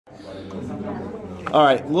All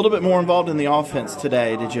right, a little bit more involved in the offense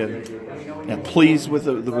today. Did you pleased with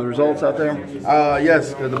the results out there? Yes,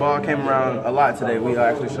 because the ball came around a lot today. We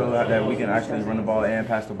actually showed that we can actually run the ball and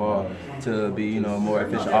pass the ball to be, more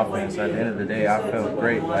efficient offense. At the end of the day, I felt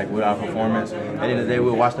great, with our performance. At the end of the day,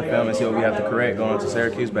 we'll watch the film and see what we have to correct going to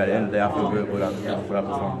Syracuse. But at the end of the day, I feel good with our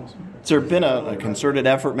performance. Has there been a concerted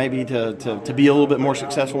effort maybe to be a little bit more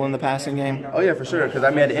successful in the passing game? Oh, yeah, for sure. Because,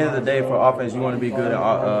 at the end of the day, for offense, you want to be good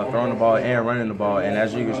at throwing the ball and running the ball. And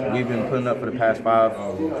as we've been putting up for the past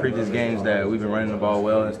 5 previous games that we've been running the ball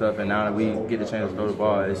well and stuff, and now that we get the chance to throw the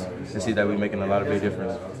ball, it's to see that we're making a lot of big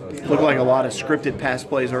difference. Looked like a lot of scripted pass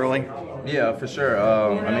plays early. Yeah, for sure.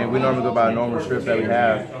 We normally go by a normal script that we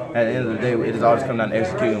have. At the end of the day, it has always come down to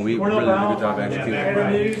executing. We really did a good job of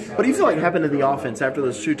executing. What do you feel like happened to the offense after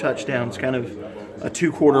those 2 touchdowns, kind of a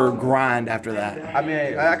 2-quarter grind after that?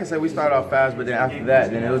 I can say we started off fast, but then after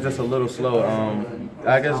that, it was just a little slow.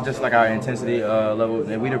 I guess just like our intensity level,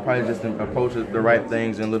 and we did probably just approach the right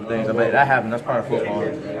things and little things. But that happened. That's part of football.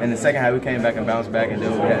 And the second half, we came back and bounced back and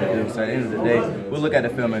did what we had to do. So at the end of the day, we'll look at the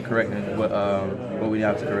film and correct what we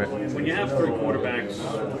have to correct. When you have 3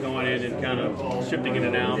 quarterbacks going in and kind of shifting in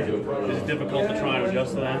and out, is it difficult to try and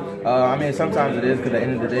adjust to that? Sometimes it is, because at the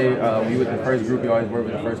end of the day, when you're with the first group, you always work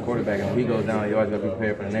with the first quarterback, and when he goes down, you always got to be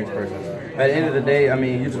prepared for the next person. But at the end of the day,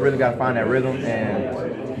 you just really got to find that rhythm,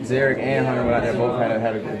 and Zarek and Hunter went out there,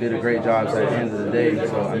 both did a great job. So at the end of the day,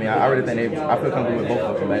 I really think I feel comfortable with both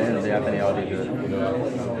of them. But at the end of the day, I think they all did good.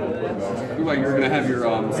 Looked like you were going to have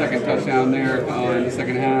your second touchdown there in the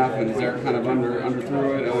second half, and Zarek kind of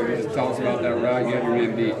underthrew it. Can you just tell us about that route you had your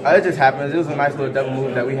man beat? It just happens. It was a nice little double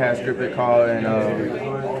move that we had scripted call, and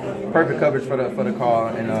perfect coverage for the call,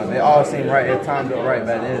 and they all seemed right. It timed up right,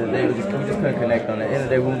 but at the end of the day, we just couldn't connect on it. At the end of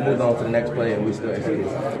the day, we moved on to the next play, and we still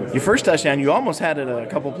executed. Your first touchdown, you almost had it a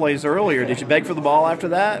couple plays earlier. Did you beg for the ball after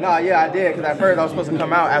that? No, yeah, I did, because at first I was supposed to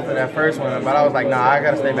come out after that first one, but I was like, nah, I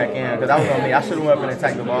got to stay back in, because that was on me. I should have went up and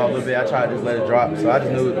attacked the ball a little bit. I tried to just let it drop, so I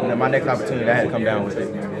just knew my next opportunity, I had to come down with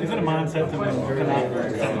it. Is it a mindset to come out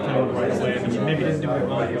and set the tone right away? Maybe didn't do it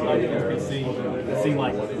well like SBC. It seemed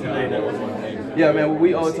like today that was one thing. Yeah, man,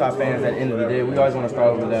 we owe it to our fans at the end of the day. We always want to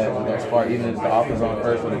start with that spark, even if the offense on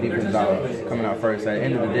first or the defense is coming out first. At the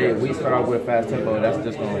end of the day, if we start off with a fast tempo, that's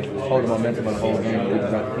just going to hold the momentum of the whole game. We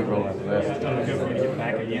just have to keep rolling after that. It's going to be good for you to get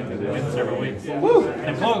back again to win several weeks. Woo!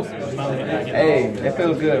 And close. Hey, it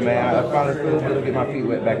feels good, man. I finally feel good to get my feet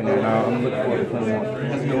wet back in there now. I'm looking forward to playing more.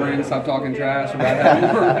 Has Deon stopped talking trash about having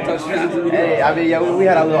more touchdowns? Hey, we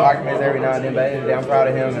had our little arguments every now and then, but at the end of the day, I'm proud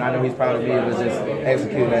of him, and I know he's proud of me. It was just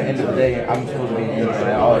executing. At the end of the day, I'm supposed to be in the end of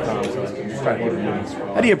that all the time, so just trying to keep it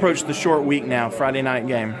moving. How do you approach the short week now, Friday night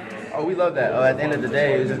game? Oh, we love that. At the end of the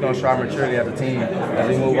day, it's just going to show our maturity as a team as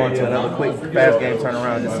we move on to another quick, fast game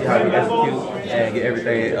turnaround, just see how we execute and get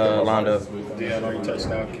everything lined up. Deon,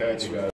 touchdown catch.